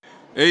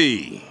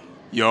Hey,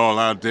 y'all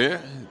out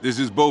there. This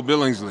is Bo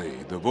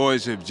Billingsley, the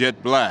voice of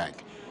Jet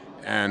Black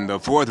and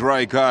the Fourth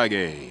Reich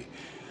Kage.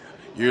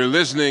 You're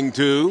listening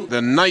to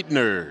The Night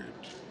Nerd.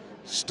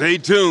 Stay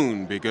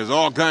tuned because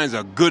all kinds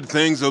of good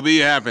things will be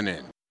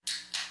happening.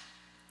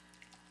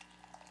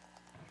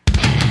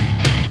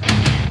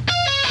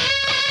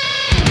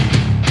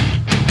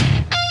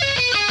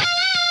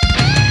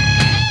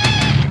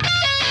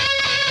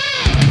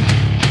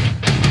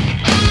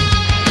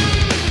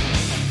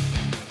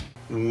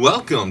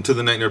 Welcome to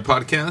the Night Nerd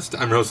Podcast.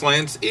 I'm Rose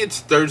Lance.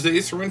 It's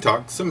Thursday, so we're going to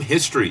talk some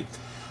history.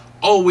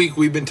 All week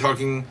we've been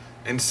talking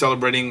and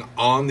celebrating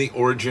on the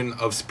origin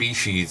of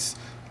species.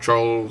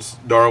 Charles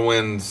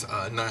Darwin's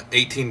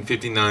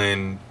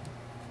 1859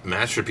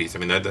 masterpiece. I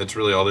mean, that's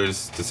really all there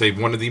is to say.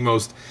 One of the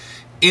most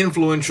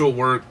influential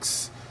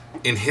works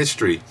in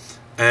history.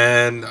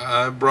 And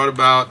brought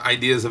about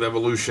ideas of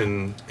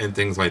evolution and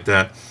things like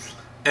that.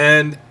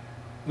 And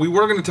we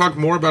were going to talk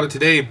more about it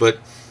today, but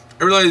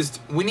I realized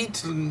we need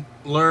to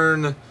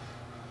learn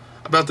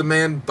about the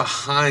man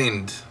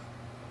behind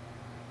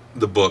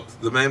the book,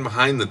 the man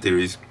behind the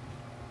theories.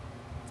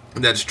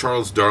 And that's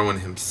Charles Darwin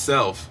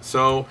himself.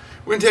 So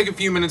we're going to take a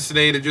few minutes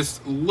today to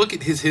just look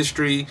at his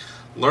history,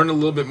 learn a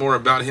little bit more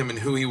about him and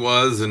who he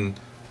was, and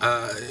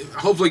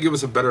hopefully give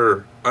us a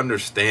better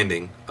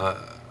understanding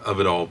of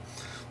it all.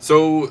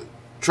 So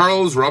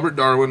Charles Robert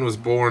Darwin was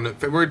born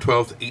February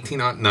 12th,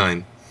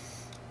 1809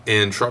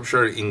 in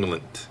Shropshire,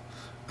 England.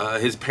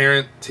 His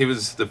parents, he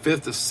was the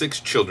fifth of six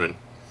children.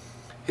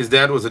 His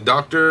dad was a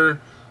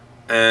doctor,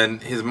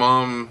 and his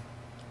mom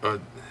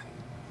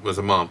was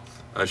a mom.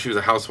 She was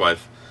a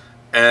housewife.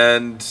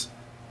 And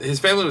his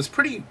family was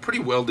pretty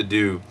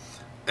well-to-do.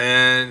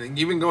 And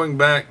even going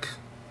back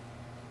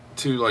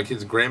to, like,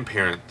 his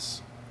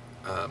grandparents,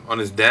 on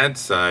his dad's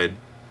side,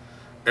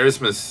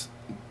 Erasmus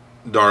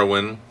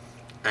Darwin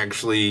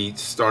actually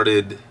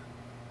started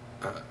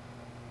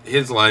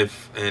his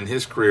life and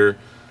his career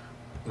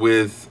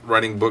with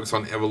writing books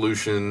on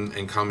evolution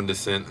and common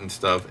descent and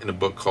stuff in a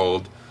book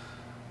called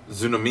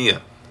Zoonomia.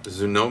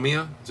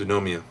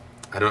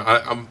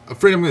 I'm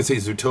afraid I'm going to say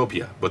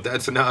Zootopia, but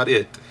that's not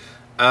it.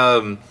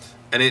 And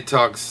it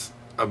talks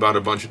about a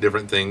bunch of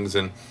different things.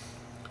 And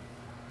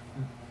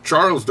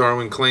Charles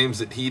Darwin claims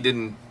that he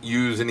didn't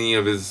use any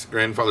of his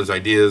grandfather's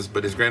ideas,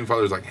 but his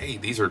grandfather's like, hey,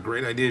 these are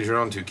great ideas you're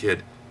onto,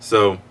 kid.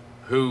 So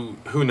who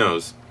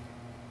knows?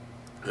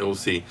 We'll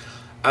see.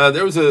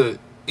 There was a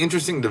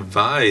interesting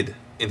divide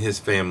in his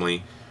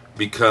family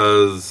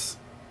because,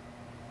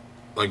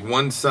 like,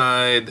 one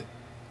side,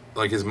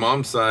 like his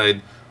mom's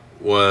side,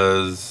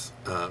 was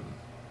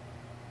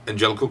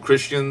evangelical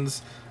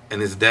Christians,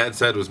 and his dad's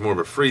side was more of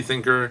a free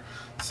thinker.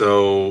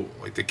 So,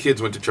 like, the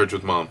kids went to church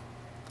with mom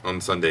on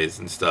Sundays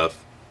and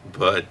stuff.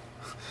 But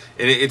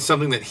it's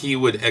something that he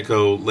would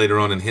echo later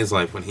on in his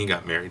life when he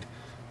got married.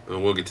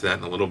 We'll get to that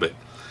in a little bit.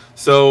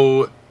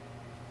 So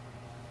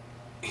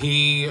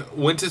he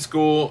went to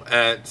school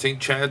at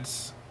St.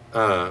 Chad's.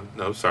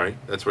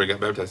 That's where he got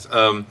baptized.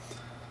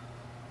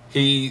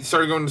 He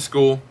started going to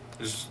school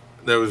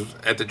that was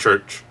at the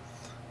church,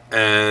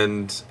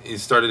 and he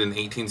started in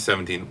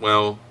 1817.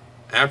 Well,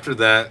 after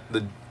that,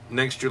 the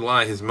next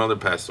July, his mother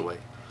passed away.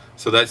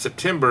 So that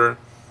September,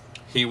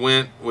 he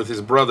went with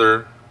his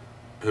brother,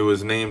 who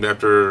was named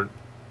after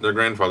their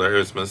grandfather,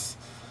 Erasmus,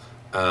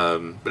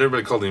 but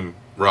everybody called him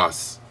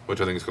Ross,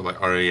 which I think is called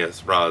like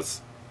R-A-S,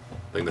 Ross.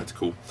 I think that's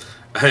cool.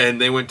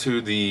 And they went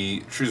to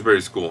the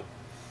Shrewsbury School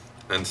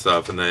and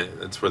stuff, and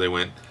that's where they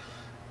went.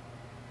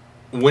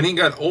 When he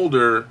got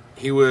older,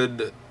 he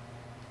would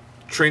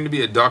train to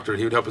be a doctor.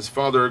 He would help his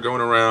father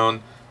going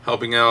around,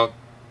 helping out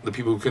the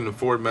people who couldn't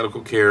afford medical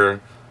care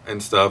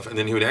and stuff, and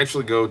then he would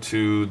actually go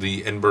to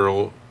the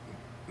Edinburgh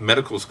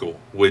Medical School,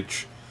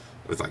 which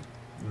was like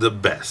the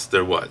best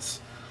there was,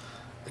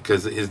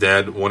 because his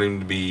dad wanted him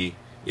to be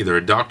either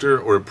a doctor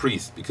or a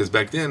priest, because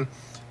back then,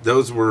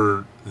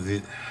 for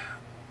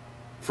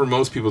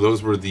most people,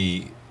 those were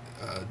the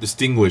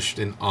distinguished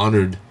and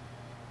honored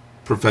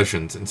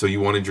professions, and so you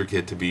wanted your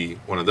kid to be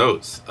one of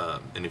those.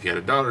 And if you had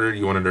a daughter,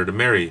 you wanted her to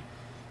marry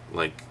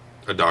like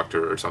a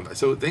doctor or something.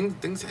 So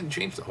things hadn't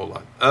changed a whole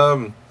lot.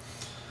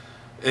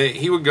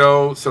 He would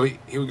go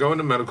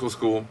into medical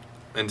school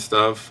and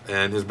stuff,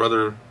 and his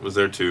brother was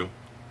there too.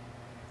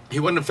 He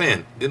wasn't a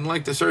fan. Didn't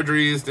like the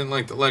surgeries, didn't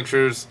like the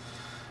lectures,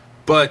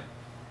 but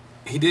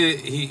he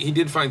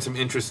did find some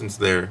interest in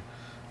there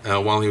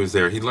while he was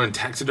there. He learned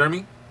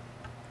taxidermy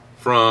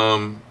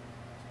from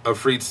a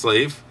freed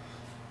slave,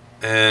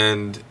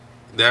 and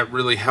that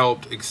really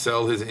helped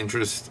excel his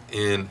interest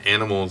in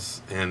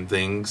animals and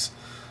things.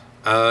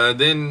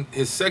 Then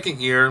his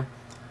second year,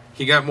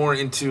 he got more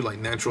into like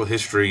natural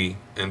history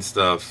and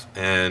stuff,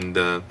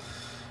 and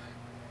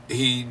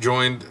he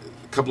joined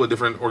a couple of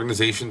different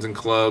organizations and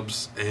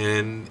clubs,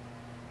 and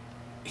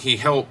he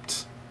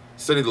helped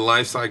study the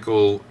life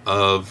cycle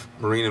of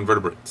marine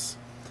invertebrates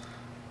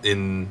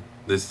in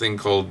this thing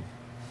called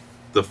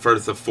the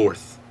Firth of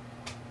Forth.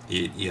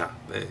 Yeah,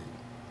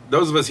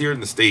 those of us here in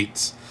the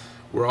States,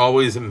 we're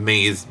always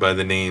amazed by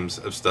the names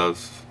of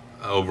stuff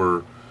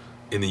over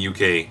in the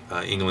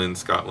UK, England,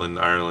 Scotland,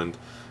 Ireland,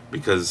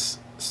 because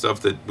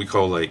stuff that we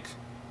call like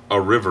a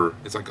river,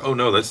 it's like, oh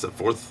no, that's the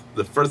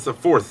Firth of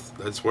Forth.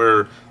 That's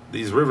where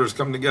these rivers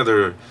come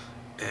together,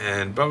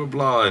 and blah blah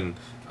blah. And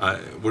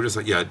we're just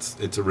like, yeah,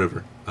 it's a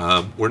river.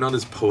 We're not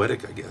as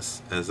poetic, I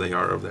guess, as they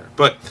are over there.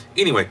 But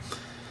anyway,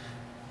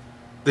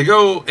 they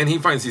go and he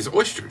finds these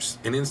oysters,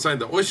 and inside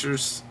the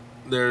oysters,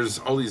 there's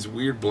all these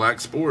weird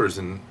black spores,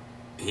 and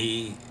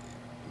he,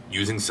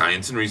 using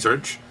science and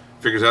research,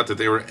 figures out that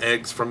they were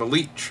eggs from a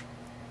leech.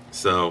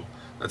 So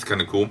that's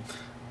kind of cool.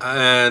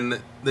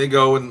 And they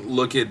go and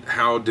look at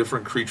how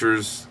different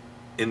creatures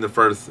in the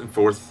Firth and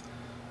Forth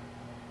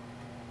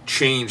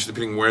change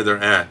depending where they're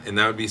at, and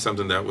that would be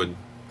something that would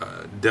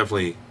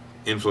definitely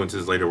influence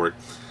his later work.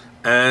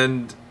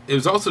 And it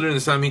was also during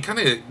this time he kind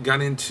of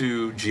got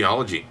into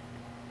geology.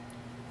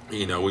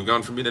 You know, we've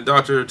gone from being a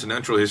doctor to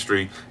natural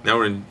history. Now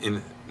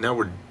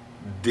we're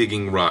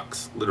digging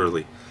rocks,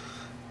 literally.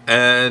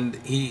 And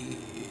he,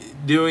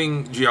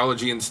 doing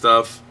geology and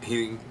stuff,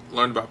 he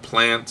learned about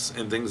plants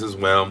and things as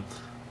well,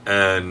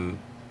 and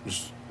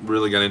just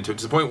really got into it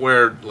to the point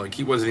where like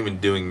he wasn't even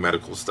doing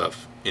medical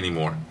stuff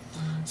anymore.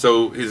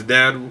 So his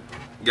dad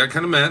got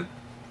kind of mad.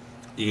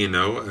 You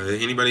know,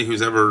 anybody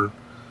who's ever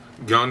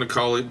gone to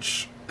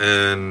college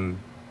and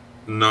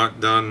not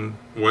done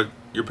what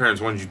your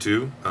parents wanted you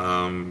to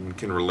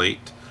can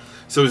relate.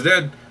 So his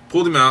dad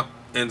pulled him out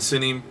and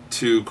sent him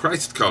to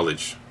Christ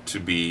College to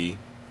be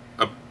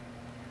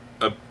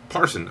a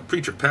parson, a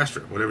preacher,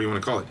 pastor, whatever you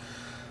want to call it.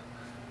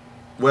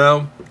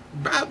 Well,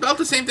 about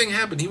the same thing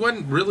happened. He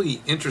wasn't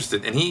really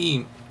interested, and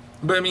he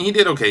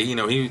did okay. You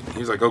know, he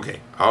was like, okay,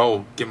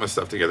 I'll get my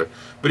stuff together.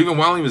 But even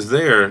while he was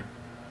there,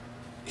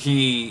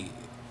 he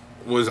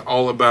was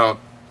all about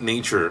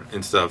nature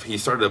and stuff. He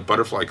started a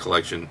butterfly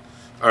collection.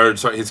 Or,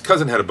 sorry, his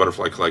cousin had a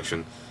butterfly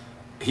collection.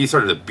 He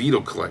started a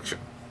beetle collection.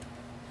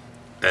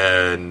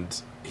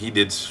 And he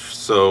did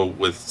so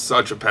with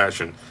such a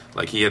passion.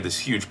 Like, he had this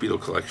huge beetle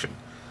collection.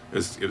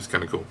 It was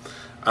kind of cool.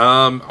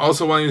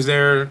 Also, while he was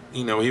there,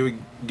 you know, he would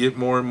get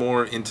more and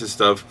more into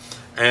stuff.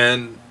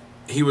 And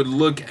he would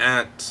look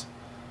at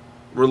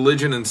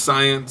religion and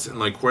science and,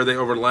 like, where they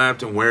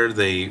overlapped and where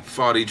they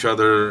fought each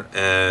other.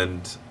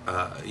 And,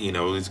 you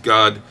know, is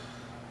God,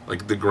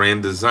 like, the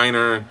grand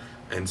designer?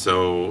 And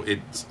so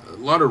it's a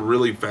lot of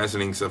really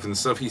fascinating stuff. And the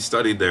stuff he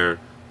studied there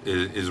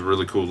is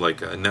really cool,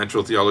 like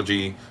natural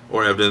theology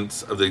or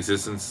evidence of the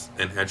existence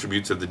and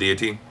attributes of the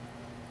deity.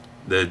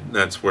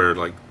 That's where,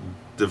 like,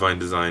 divine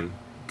design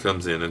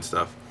comes in and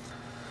stuff.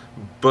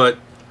 But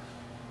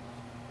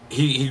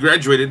he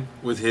graduated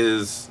with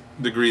his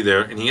degree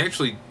there, and he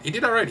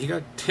did all right. He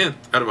got 10th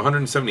out of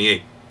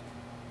 178.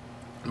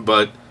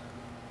 But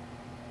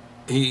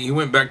he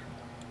went back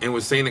and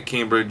was staying at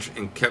Cambridge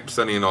and kept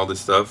studying all this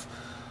stuff.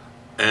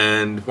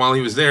 And while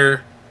he was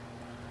there,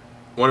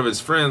 one of his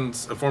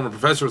friends, a former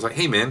professor, was like,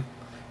 hey man,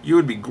 you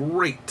would be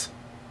great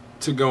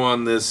to go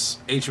on this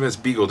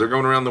HMS Beagle. They're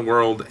going around the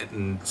world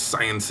and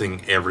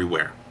sciencing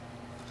everywhere.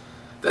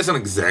 That's not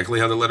exactly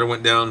how the letter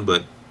went down,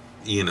 but,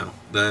 you know,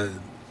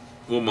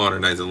 we'll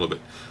modernize it a little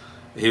bit.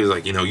 He was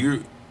like, you know,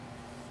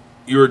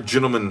 you're a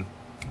gentleman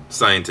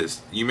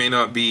scientist. You may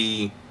not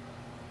be,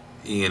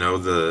 you know,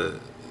 the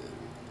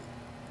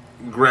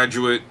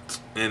graduate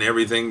and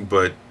everything,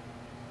 but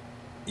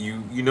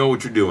you know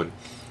what you're doing.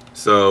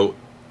 So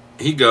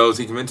he goes,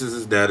 he convinces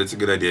his dad it's a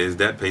good idea. His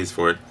dad pays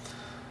for it.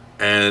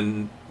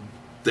 And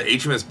the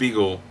HMS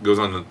Beagle goes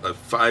on a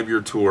 5-year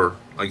tour,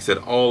 like I said,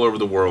 all over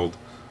the world.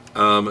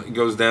 It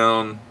goes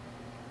down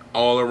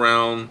all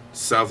around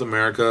South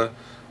America,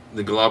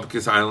 the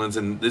Galapagos Islands,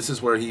 and this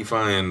is where he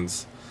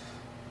finds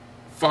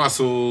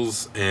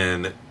fossils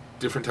and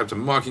different types of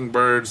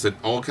mockingbirds that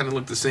all kind of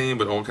look the same,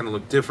 but all kind of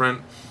look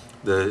different.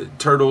 The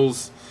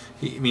turtles.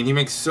 He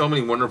makes so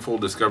many wonderful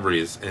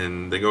discoveries,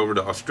 and they go over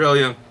to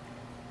Australia,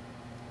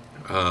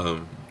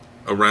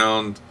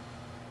 around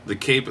the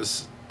Cape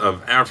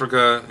of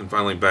Africa, and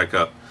finally back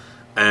up.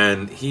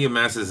 And he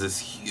amasses this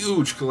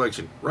huge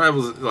collection,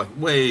 rivals, like,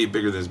 way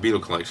bigger than his beetle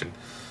collection.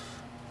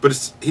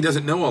 But he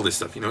doesn't know all this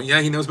stuff, you know.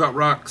 Yeah, he knows about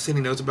rocks, and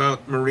he knows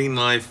about marine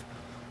life,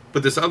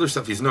 but this other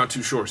stuff he's not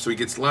too sure. So he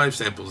gets live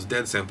samples,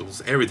 dead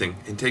samples, everything,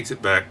 and takes it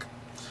back.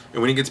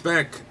 And when he gets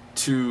back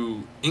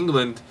to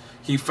England,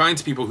 he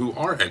finds people who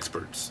are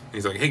experts.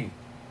 He's like, hey,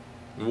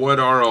 what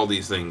are all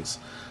these things?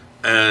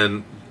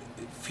 And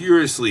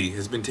furiously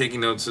has been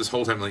taking notes this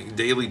whole time, like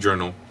daily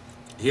journal.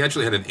 He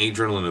actually had an A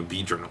journal and a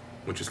B journal,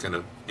 which is kind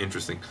of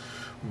interesting.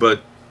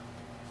 But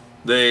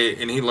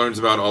he learns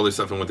about all this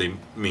stuff and what they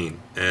mean.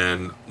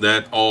 And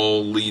that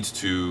all leads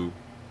to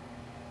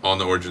On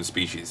the Origin of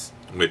Species,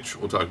 which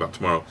we'll talk about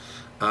tomorrow.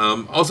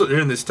 Also,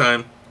 during this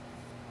time,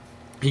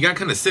 he got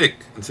kind of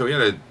sick, and so he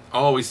had to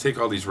always take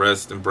all these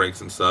rests and breaks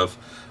and stuff.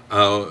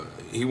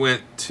 He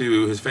went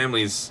to his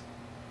family's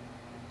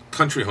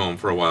country home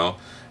for a while,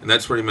 and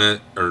that's where he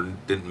met, or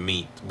didn't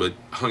meet, but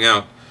hung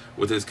out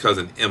with his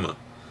cousin Emma.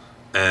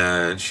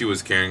 And she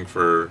was caring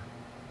for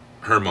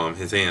her mom,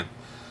 his aunt.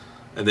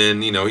 And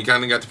then, you know, he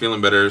kind of got to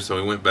feeling better,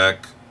 so he went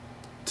back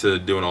to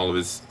doing all of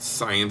his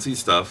sciencey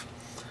stuff.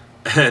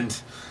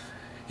 And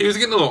he was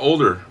getting a little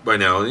older by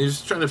now, and he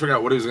was trying to figure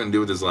out what he was going to do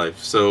with his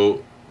life.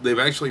 So they've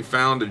actually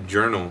found a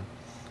journal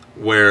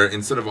where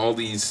instead of all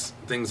these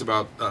things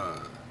about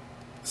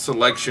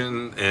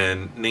selection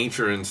and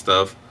nature and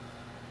stuff,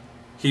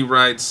 he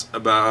writes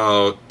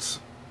about,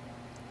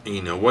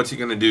 what's he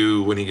going to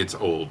do when he gets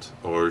old,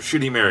 or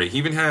should he marry. He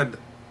even had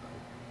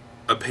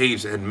a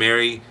page that had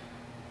marry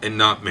and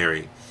not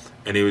marry,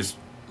 and he was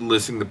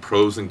listing the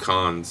pros and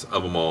cons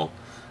of them all.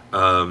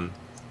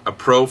 A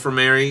pro for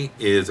marry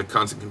is a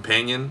constant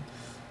companion.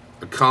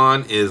 A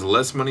con is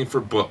less money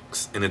for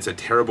books, and it's a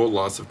terrible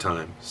loss of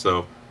time.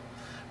 So,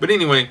 but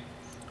anyway,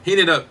 he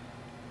ended up,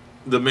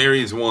 the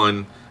marries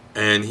won,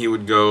 and he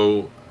would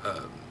go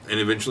and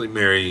eventually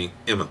marry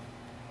Emma.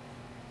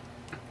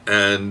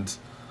 And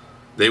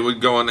they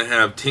would go on to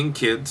have 10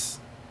 kids.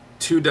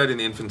 2 died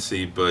in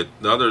infancy, but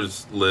the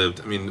others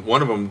lived. I mean,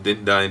 one of them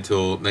didn't die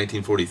until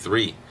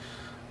 1943.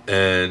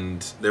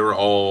 And they were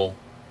all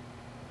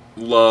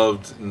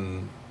loved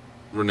and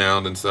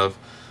renowned and stuff.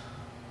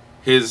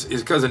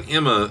 His cousin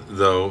Emma,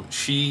 though,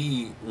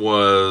 she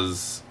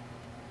was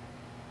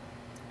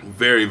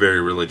very,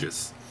 very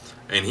religious.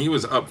 And he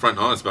was upfront and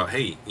honest about,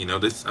 hey,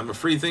 this, I'm a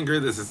free thinker.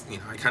 This is,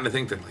 I kind of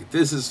think that, like,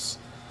 this is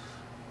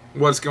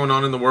what's going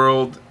on in the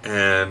world.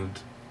 And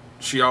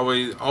she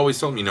always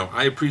told me,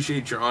 I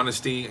appreciate your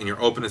honesty and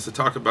your openness to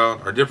talk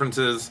about our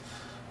differences,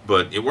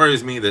 but it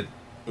worries me that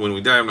when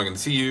we die, I'm not going to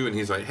see you. And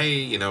he's like,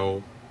 hey,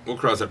 we'll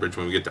cross that bridge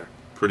when we get there,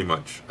 pretty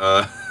much.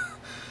 But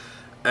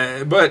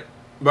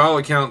by all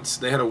accounts,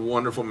 they had a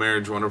wonderful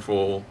marriage,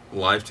 wonderful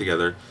life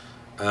together.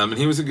 And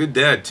he was a good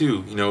dad,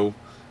 too.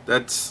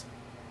 That's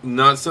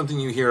not something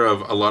you hear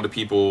of a lot of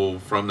people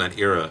from that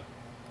era.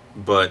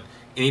 But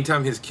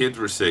anytime his kids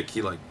were sick,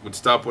 he would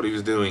stop what he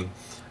was doing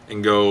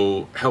and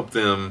go help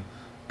them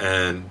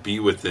and be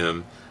with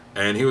them.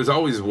 And he was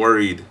always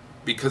worried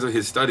because of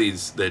his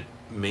studies that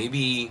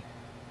maybe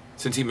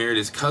since he married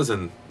his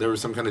cousin, there were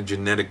some kind of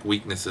genetic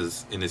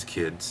weaknesses in his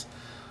kids.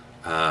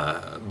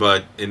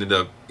 But ended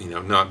up,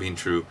 not being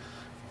true.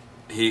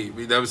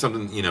 That was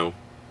something,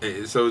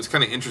 so it's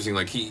kind of interesting.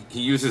 Like he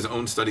used his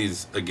own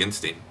studies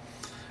against him.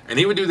 And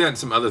he would do that in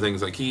some other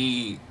things. Like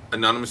he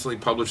anonymously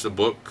published a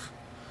book,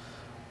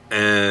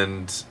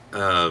 and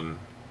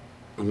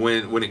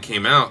when it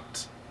came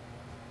out,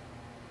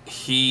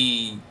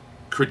 he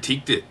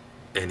critiqued it,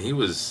 and he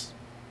was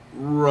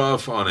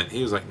rough on it.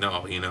 He was like,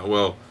 no,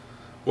 well,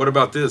 what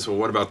about this? Well,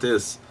 what about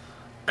this?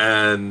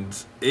 And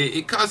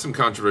it caused some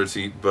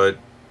controversy, but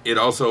it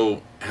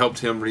also helped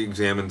him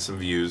re-examine some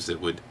views that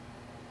would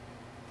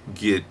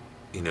get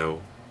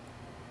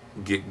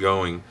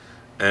going.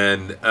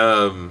 And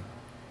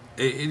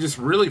it just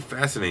really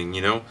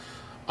fascinating,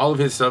 all of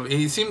his stuff.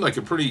 He seemed like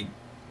a pretty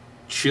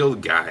chill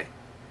guy.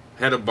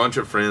 Had a bunch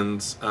of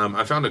friends.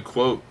 I found a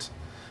quote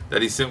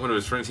that he sent one of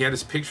his friends. He had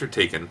his picture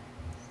taken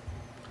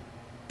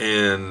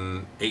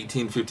in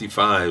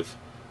 1855,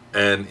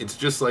 and it's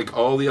just like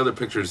all the other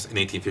pictures in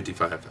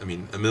 1855. I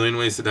mean, A Million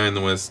Ways to Die in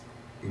the West,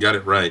 got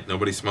it right.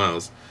 Nobody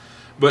smiles.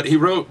 But he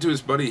wrote to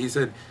his buddy, he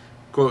said,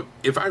 quote,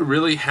 "If I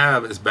really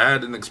have as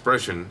bad an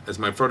expression as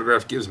my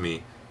photograph gives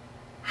me,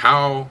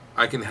 how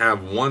I can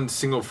have one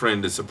single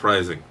friend is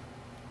surprising."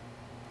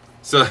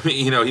 So,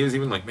 he was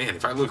even like, man,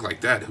 if I look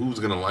like that, who's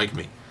going to like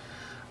me?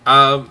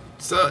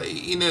 So,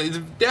 he's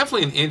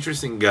definitely an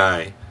interesting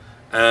guy.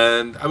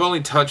 And I've only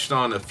touched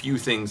on a few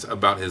things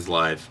about his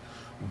life,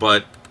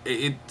 but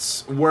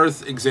it's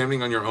worth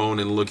examining on your own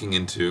and looking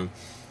into.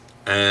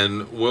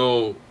 And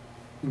we'll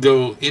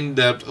go in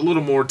depth a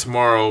little more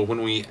tomorrow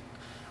when you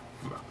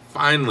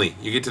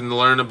get to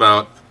learn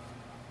about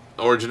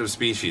Origin of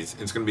Species.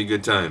 It's going to be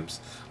good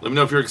times. Let me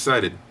know if you're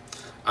excited.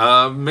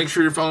 Make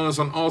sure you're following us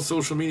on all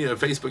social media,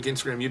 Facebook,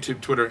 Instagram, YouTube,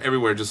 Twitter,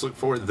 everywhere. Just look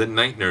for The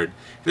Night Nerd.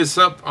 Hit us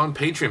up on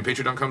Patreon,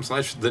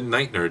 patreon.com/The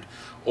Night Nerd,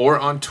 or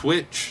on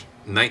Twitch,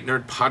 Night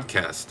Nerd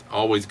Podcast.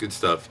 Always good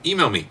stuff.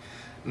 Email me,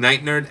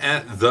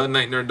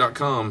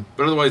 nightnerd@thenightnerd.com.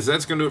 But otherwise,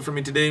 that's going to do it for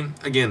me today.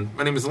 Again,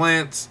 my name is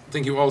Lance.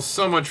 Thank you all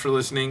so much for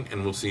listening,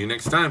 and we'll see you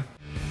next time.